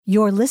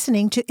You're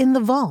listening to In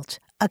the Vault,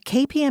 a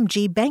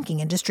KPMG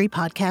banking industry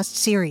podcast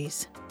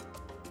series.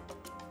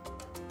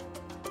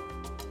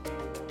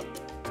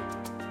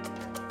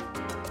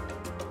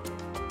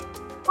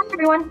 Hi,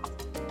 everyone.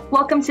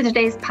 Welcome to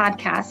today's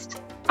podcast.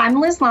 I'm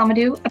Liz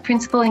Lamadou, a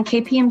principal in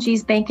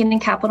KPMG's Banking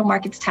and Capital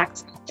Markets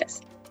Tax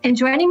Practice. And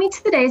joining me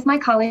today is my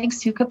colleague,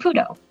 Sue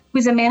Caputo,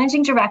 who's a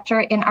managing director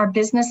in our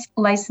Business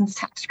License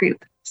Tax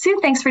Group. Sue,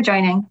 thanks for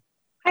joining.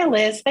 Hi,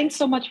 Liz. Thanks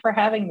so much for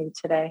having me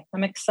today.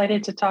 I'm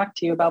excited to talk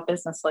to you about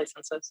business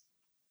licenses.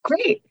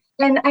 Great.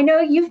 And I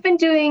know you've been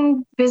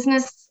doing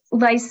business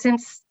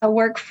license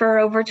work for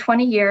over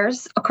 20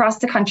 years across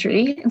the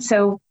country. And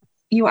so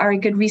you are a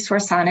good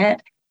resource on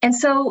it. And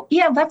so,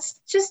 let's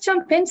just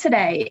jump in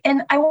today.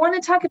 And I want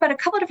to talk about a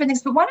couple of different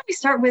things, but why don't we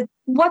start with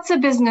what's a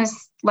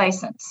business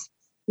license?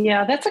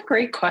 Yeah, that's a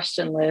great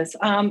question, Liz.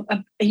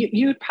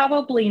 You'd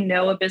probably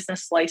know a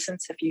business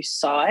license if you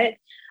saw it.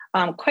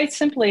 Quite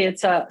simply,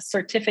 it's a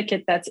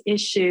certificate that's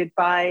issued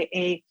by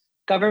a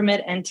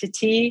government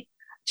entity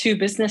to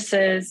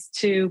businesses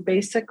to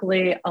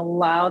basically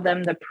allow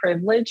them the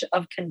privilege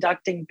of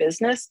conducting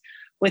business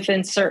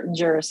within certain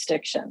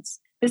jurisdictions.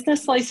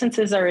 Business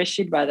licenses are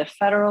issued by the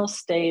federal,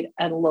 state,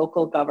 and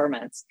local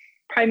governments.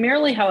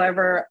 Primarily,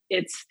 however,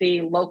 it's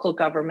the local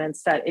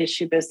governments that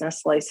issue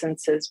business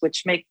licenses,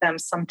 which make them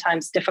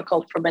sometimes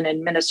difficult from an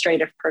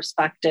administrative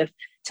perspective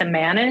to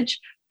manage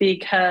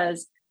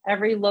because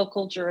every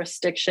local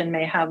jurisdiction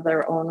may have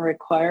their own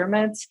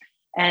requirements,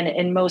 and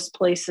in most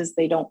places,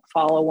 they don't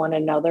follow one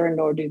another,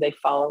 nor do they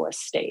follow a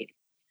state.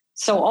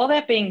 So all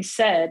that being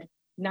said,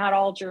 not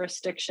all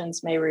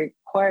jurisdictions may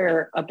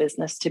require a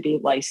business to be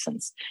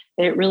licensed.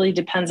 It really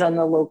depends on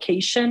the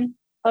location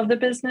of the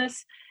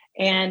business,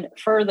 and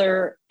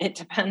further, it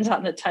depends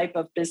on the type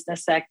of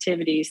business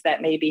activities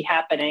that may be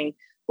happening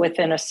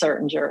within a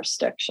certain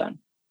jurisdiction.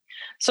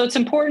 So it's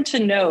important to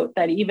note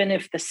that even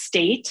if the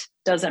state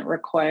doesn't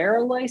require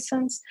a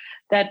license,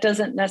 that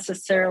doesn't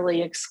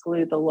necessarily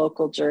exclude the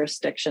local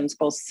jurisdictions,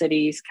 both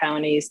cities,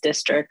 counties,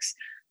 districts,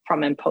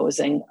 from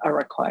imposing a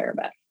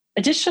requirement.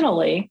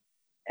 Additionally,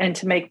 and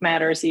to make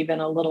matters even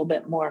a little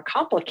bit more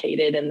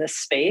complicated in this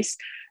space,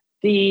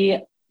 the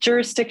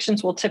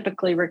jurisdictions will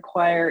typically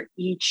require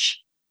each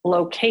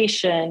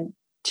location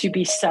to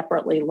be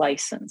separately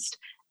licensed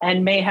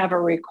and may have a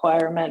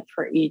requirement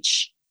for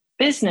each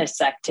business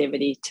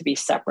activity to be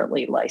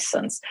separately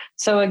licensed.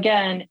 So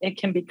again, it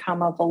can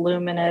become a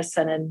voluminous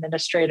and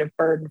administrative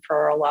burden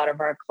for a lot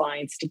of our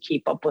clients to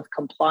keep up with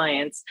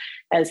compliance,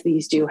 as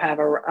these do have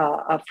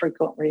a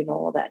frequent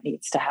renewal that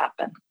needs to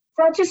happen.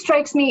 That just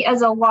strikes me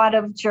as a lot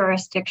of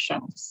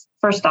jurisdictions,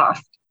 first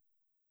off.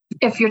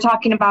 If you're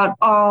talking about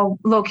all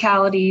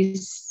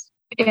localities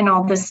in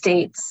all the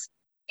states.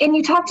 And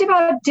you talked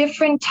about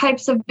different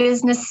types of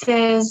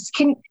businesses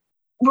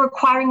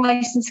requiring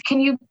license. Can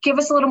you give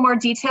us a little more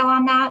detail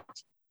on that?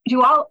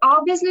 Do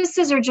all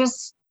businesses or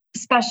just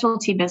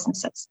specialty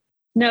businesses?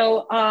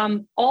 No,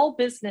 all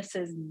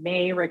businesses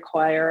may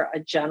require a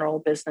general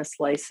business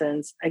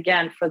license,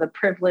 again, for the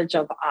privilege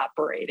of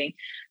operating.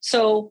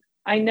 So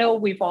I know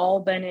we've all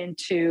been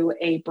into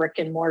a brick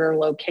and mortar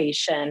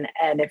location,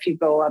 and if you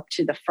go up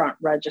to the front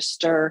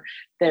register,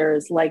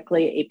 there's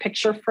likely a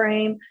picture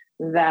frame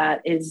that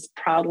is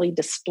proudly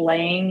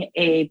displaying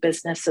a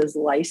business's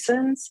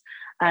license.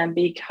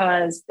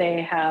 Because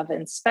they have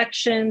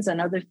inspections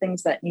and other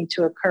things that need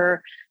to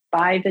occur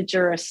by the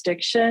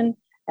jurisdiction,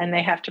 and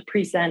they have to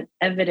present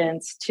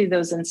evidence to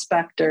those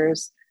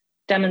inspectors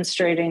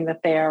demonstrating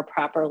that they are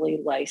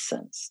properly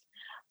licensed.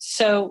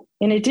 So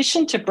in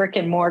addition to brick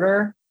and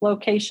mortar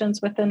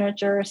locations within a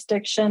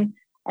jurisdiction,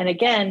 and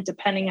again,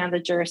 depending on the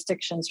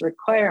jurisdiction's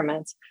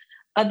requirements,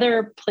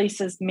 other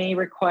places may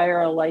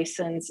require a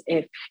license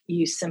if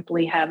you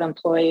simply have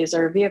employees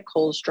or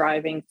vehicles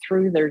driving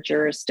through their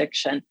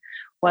jurisdiction,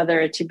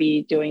 whether it to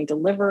be doing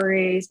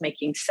deliveries,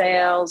 making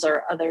sales,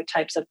 or other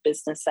types of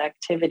business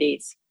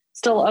activities.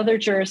 Still, other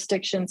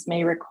jurisdictions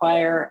may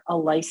require a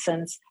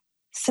license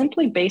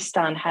simply based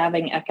on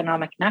having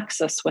economic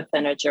nexus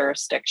within a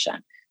jurisdiction.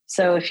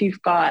 So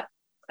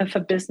if a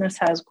business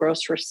has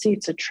gross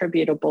receipts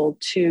attributable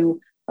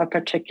to a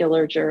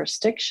particular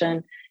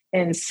jurisdiction,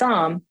 in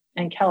some,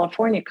 and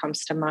California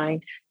comes to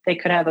mind, they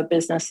could have a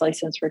business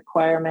license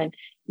requirement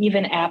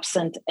even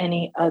absent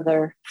any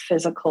other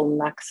physical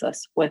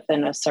nexus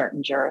within a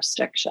certain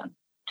jurisdiction.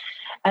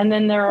 And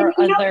then there are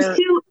other...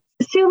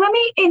 Sue, let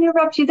me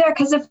interrupt you there,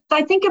 because if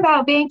I think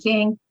about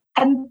banking,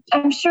 and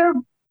I'm sure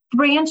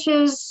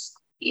branches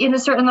in a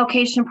certain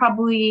location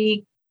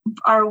probably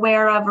are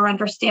aware of or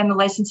understand the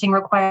licensing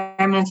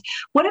requirements.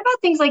 What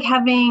about things like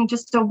having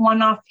just a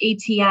one-off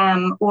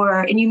ATM,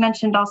 and you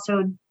mentioned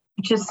also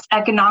just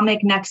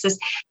economic nexus?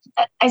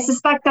 I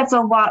suspect that's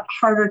a lot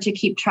harder to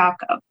keep track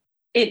of.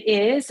 It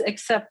is,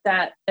 except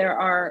that there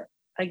are,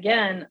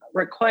 again,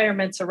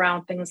 requirements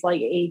around things like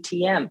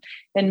ATM.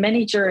 In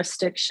many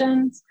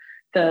jurisdictions,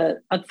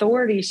 the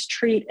authorities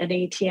treat an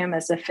ATM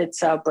as if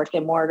it's a brick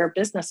and mortar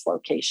business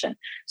location.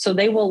 So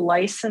they will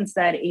license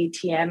that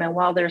ATM. And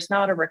while there's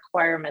not a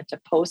requirement to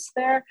post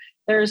there,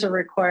 there's a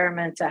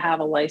requirement to have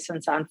a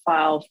license on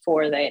file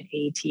for that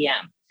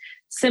ATM.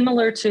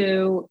 Similar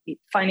to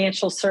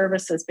financial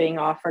services being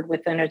offered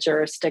within a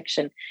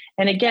jurisdiction.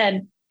 And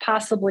again,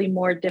 possibly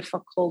more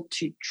difficult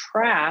to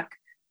track,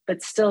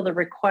 but still the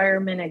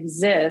requirement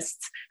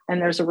exists, and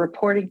there's a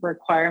reporting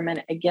requirement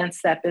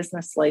against that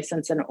business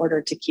license in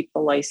order to keep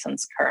the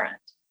license current.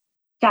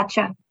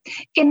 Gotcha.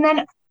 And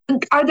then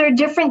are there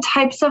different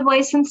types of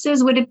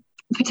licenses? Would it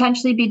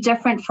potentially be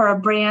different for a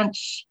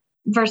branch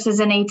versus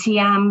an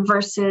ATM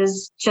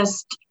versus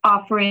just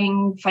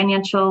offering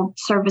financial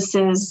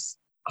services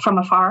from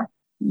afar?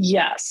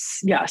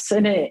 Yes.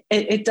 And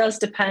it does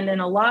depend.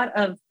 And a lot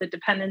of the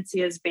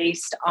dependency is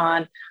based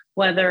on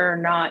whether or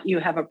not you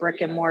have a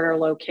brick and mortar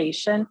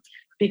location,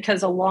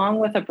 because along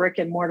with a brick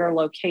and mortar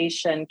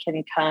location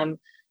can come,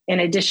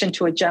 in addition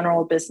to a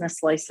general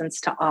business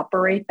license to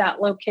operate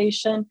that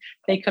location,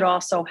 they could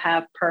also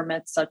have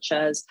permits such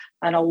as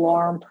an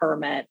alarm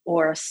permit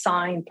or a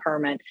sign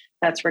permit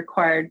that's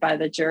required by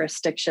the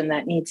jurisdiction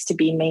that needs to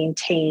be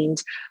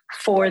maintained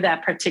for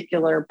that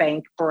particular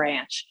bank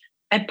branch,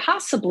 and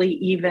possibly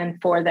even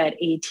for that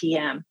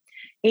ATM.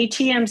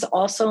 ATMs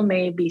also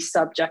may be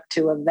subject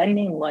to a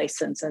vending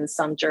license in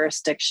some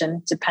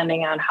jurisdictions,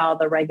 depending on how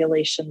the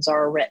regulations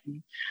are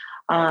written.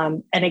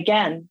 And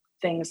again,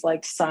 things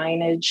like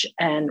signage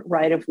and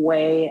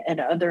right-of-way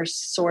and other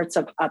sorts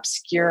of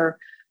obscure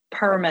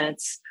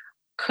permits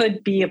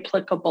could be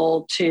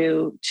applicable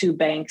to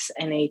banks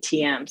and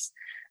ATMs.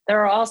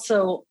 There are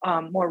also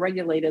more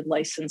regulated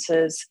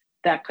licenses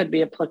that could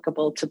be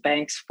applicable to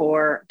banks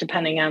for,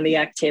 depending on the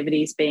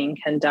activities being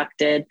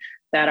conducted,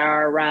 that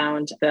are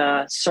around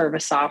the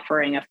service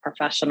offering of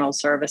professional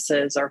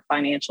services or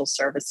financial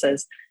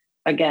services,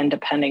 again,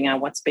 depending on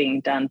what's being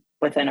done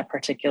within a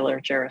particular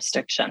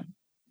jurisdiction.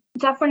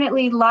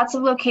 Definitely lots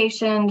of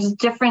locations,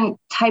 different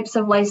types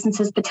of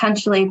licenses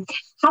potentially.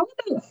 How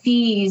about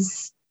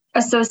fees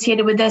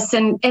associated with this?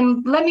 And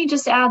let me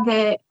just add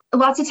that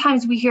lots of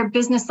times we hear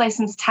business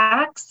license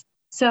tax.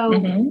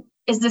 So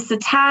Is this a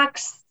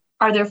tax?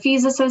 Are there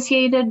fees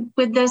associated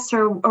with this,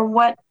 or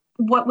what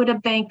would a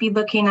bank be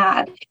looking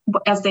at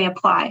as they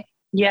apply?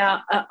 Yeah,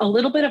 a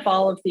little bit of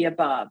all of the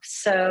above.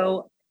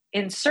 So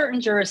in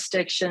certain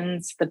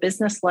jurisdictions, the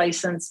business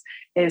license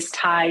is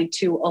tied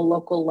to a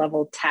local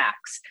level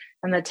tax.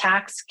 And the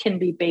tax can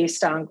be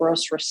based on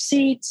gross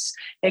receipts.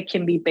 It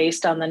can be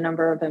based on the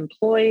number of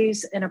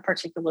employees in a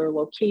particular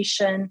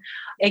location.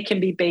 It can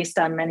be based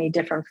on many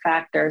different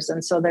factors.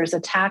 And so there's a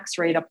tax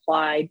rate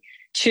applied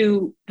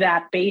to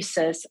that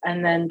basis,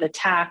 and then the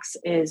tax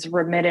is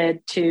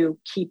remitted to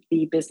keep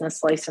the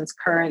business license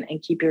current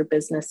and keep your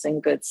business in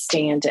good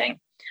standing.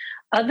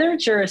 Other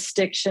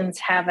jurisdictions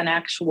have an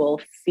actual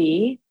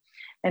fee,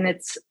 and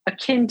it's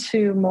akin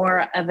to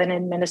more of an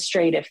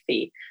administrative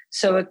fee.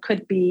 So it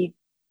could be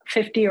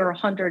 $50 or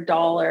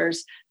 $100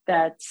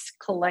 that's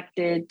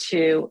collected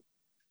to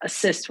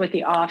assist with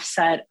the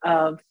offset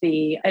of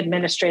the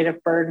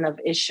administrative burden of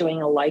issuing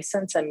a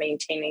license and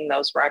maintaining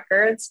those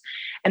records.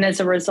 And as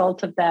a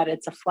result of that,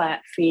 it's a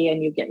flat fee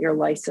and you get your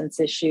license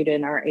issued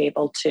and are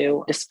able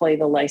to display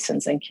the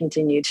license and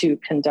continue to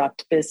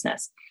conduct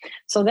business.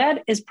 So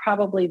that is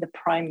probably the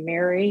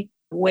primary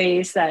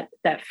ways that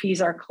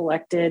fees are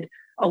collected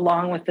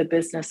along with the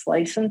business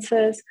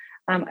licenses.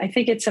 I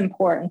think it's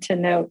important to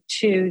note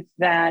too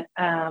that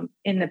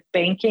in the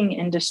banking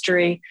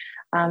industry,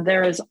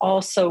 there is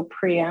also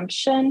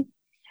preemption.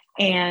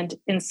 And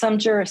in some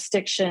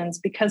jurisdictions,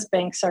 because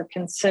banks are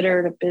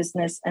considered a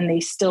business and they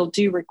still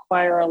do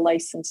require a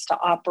license to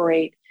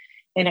operate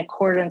in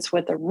accordance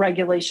with the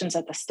regulations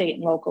at the state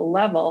and local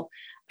level,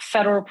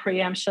 federal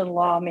preemption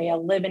law may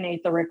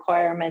eliminate the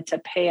requirement to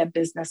pay a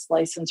business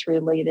license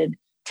related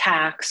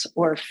tax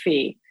or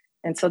fee.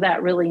 And so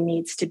that really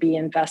needs to be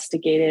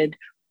investigated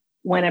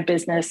when a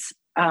business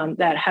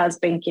that has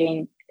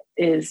banking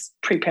is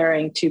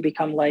preparing to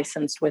become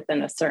licensed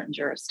within a certain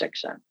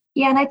jurisdiction.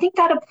 Yeah, and I think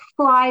that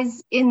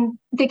applies in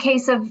the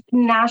case of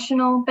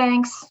national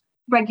banks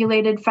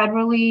regulated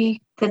federally,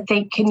 that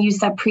they can use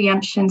that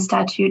preemption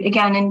statute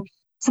again. And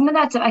some of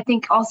that, I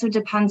think, also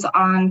depends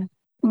on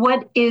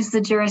what is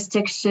the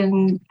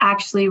jurisdiction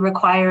actually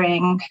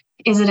requiring.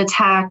 Is it a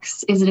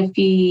tax? Is it a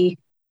fee?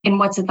 And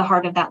what's at the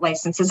heart of that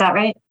license? Is that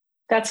right?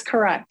 That's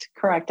correct.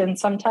 And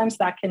sometimes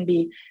that can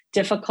be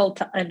difficult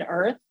to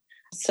unearth.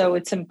 So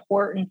it's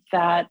important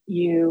that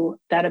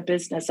a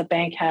business, a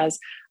bank has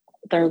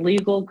their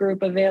legal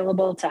group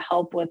available to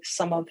help with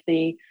some of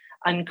the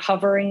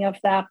uncovering of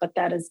that, but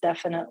that is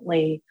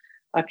definitely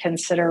a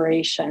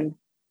consideration.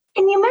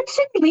 And you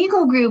mentioned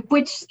legal group,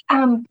 which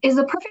is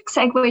a perfect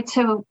segue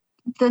to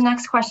the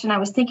next question I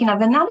was thinking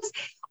of, and that is,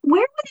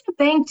 where within a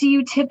bank do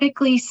you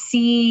typically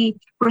see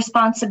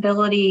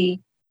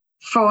responsibility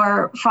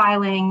for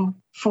filing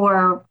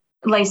for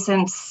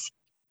license?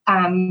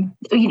 I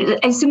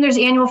assume there's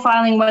annual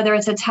filing, whether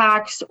it's a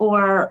tax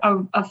or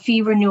a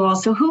fee renewal.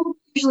 So who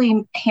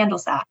usually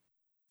handles that?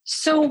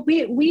 So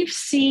we've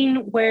seen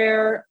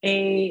where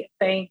a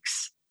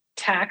bank's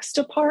tax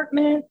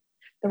department,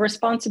 the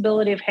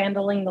responsibility of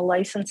handling the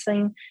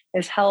licensing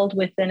is held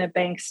within a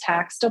bank's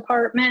tax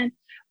department.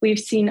 We've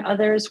seen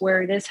others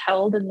where it is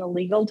held in the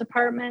legal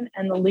department,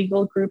 and the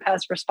legal group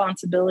has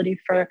responsibility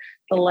for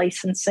the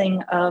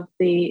licensing of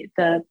the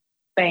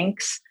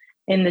banks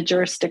in the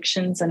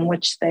jurisdictions in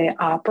which they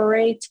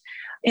operate.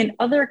 In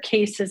other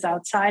cases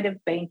outside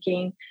of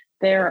banking,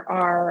 there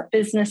are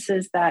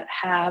businesses that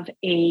have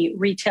a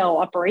retail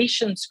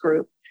operations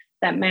group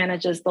that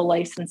manages the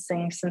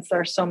licensing, since there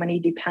are so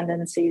many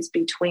dependencies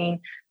between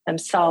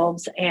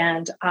themselves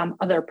and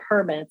other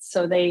permits.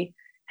 So they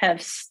have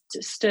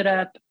stood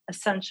up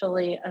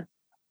essentially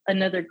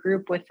another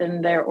group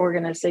within their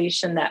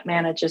organization that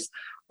manages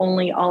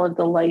only all of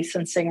the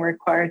licensing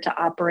required to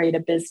operate a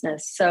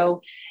business.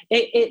 So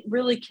it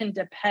really can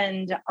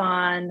depend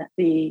on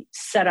the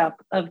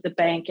setup of the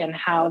bank and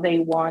how they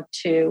want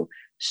to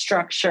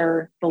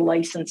structure the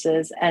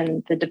licenses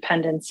and the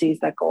dependencies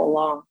that go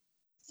along.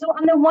 So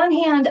on the one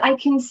hand, I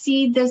can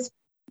see this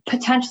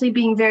potentially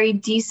being very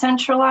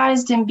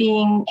decentralized and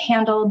being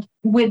handled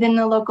within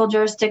the local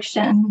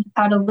jurisdiction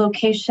at a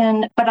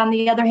location. But on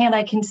the other hand,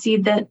 I can see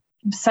that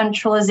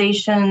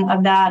centralization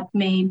of that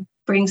may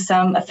bring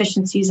some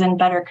efficiencies and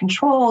better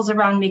controls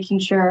around making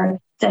sure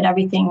that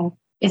everything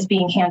is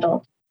being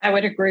handled. I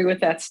would agree with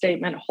that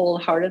statement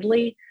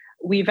wholeheartedly.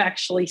 We've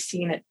actually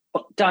seen it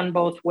done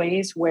both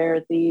ways,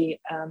 where the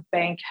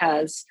bank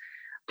has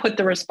put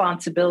the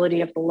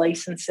responsibility of the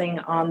licensing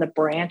on the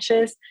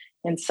branches.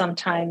 And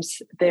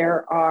sometimes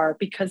there are,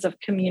 because of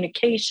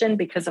communication,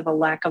 because of a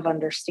lack of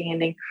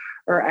understanding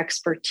or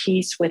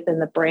expertise within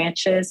the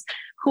branches,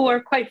 who are,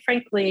 quite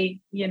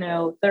frankly,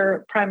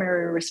 their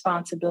primary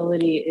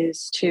responsibility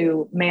is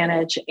to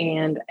manage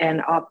and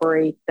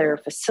operate their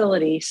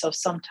facility. So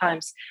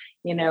sometimes,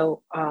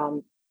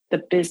 the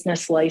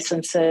business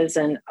licenses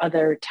and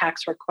other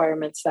tax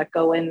requirements that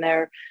go in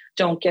there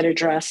don't get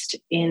addressed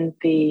in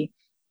the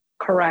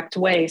correct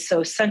way.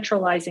 So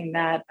centralizing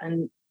that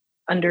and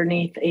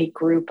underneath a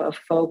group of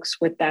folks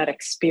with that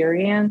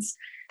experience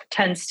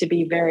tends to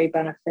be very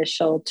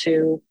beneficial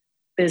to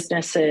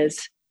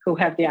businesses who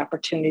have the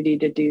opportunity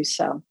to do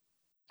so.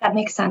 That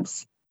makes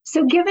sense.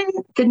 So given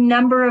the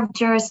number of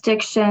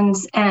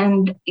jurisdictions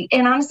and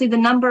honestly, the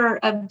number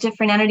of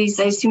different entities,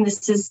 I assume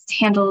this is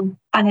handled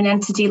on an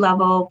entity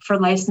level for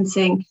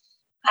licensing.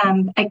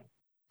 I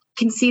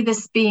can see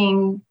this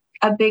being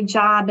a big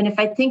job. And if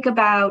I think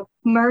about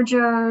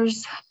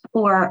mergers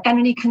or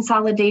entity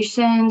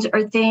consolidations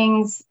or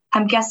things,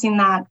 I'm guessing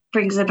that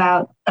brings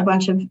about a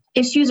bunch of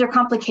issues or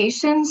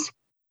complications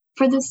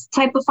for this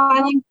type of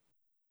filing.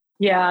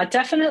 Yeah,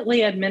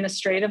 definitely.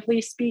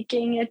 Administratively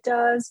speaking, it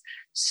does.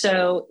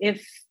 So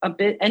if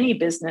any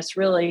business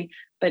really,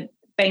 but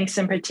banks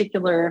in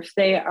particular, if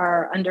they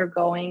are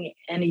undergoing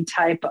any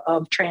type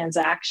of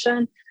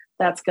transaction,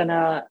 that's going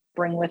to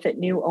bring with it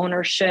new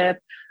ownership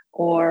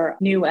or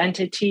new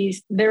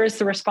entities. There is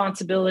the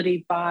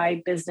responsibility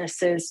by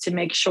businesses to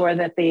make sure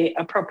that the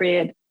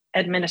appropriate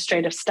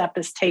administrative step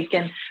is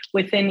taken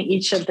within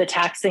each of the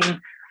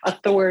taxing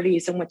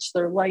authorities in which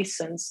they're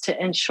licensed to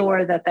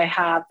ensure that they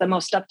have the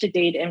most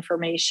up-to-date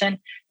information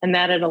and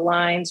that it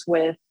aligns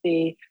with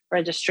the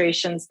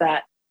registrations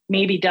that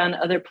may be done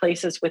other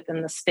places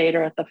within the state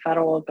or at the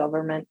federal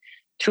government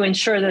to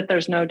ensure that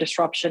there's no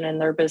disruption in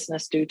their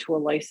business due to a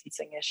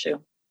licensing issue.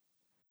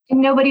 And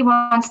nobody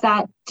wants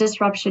that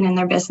disruption in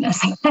their business.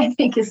 I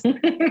think that's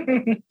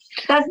the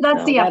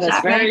upshot. That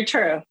is very right?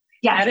 True.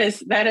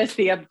 Yes. That is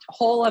the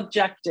whole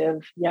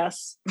objective.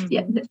 Yes. Mm-hmm.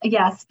 Yeah.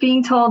 Yes.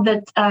 Being told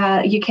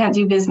that you can't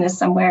do business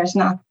somewhere is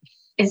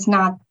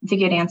not the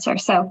good answer.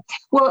 So,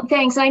 well,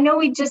 thanks. I know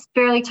we just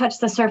barely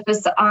touched the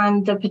surface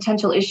on the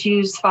potential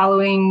issues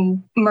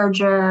following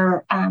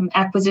merger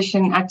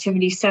acquisition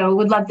activity. So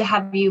would love to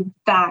have you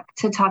back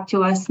to talk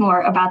to us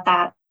more about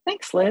that.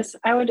 Thanks, Liz.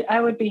 I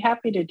would be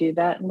happy to do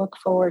that and look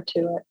forward to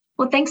it.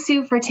 Well, thanks,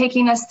 Sue, for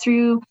taking us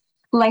through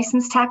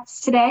license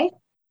tax today.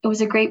 It was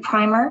a great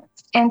primer.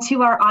 And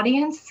to our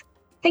audience,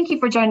 thank you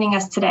for joining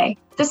us today.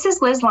 This is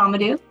Liz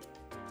Lamadou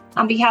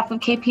on behalf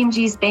of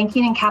KPMG's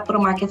Banking and Capital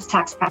Markets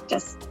Tax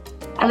Practice.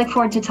 I look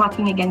forward to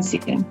talking again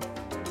soon.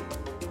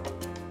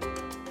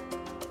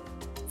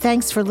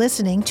 Thanks for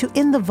listening to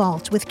In the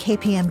Vault with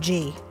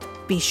KPMG.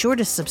 Be sure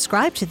to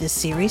subscribe to this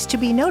series to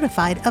be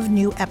notified of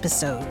new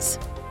episodes.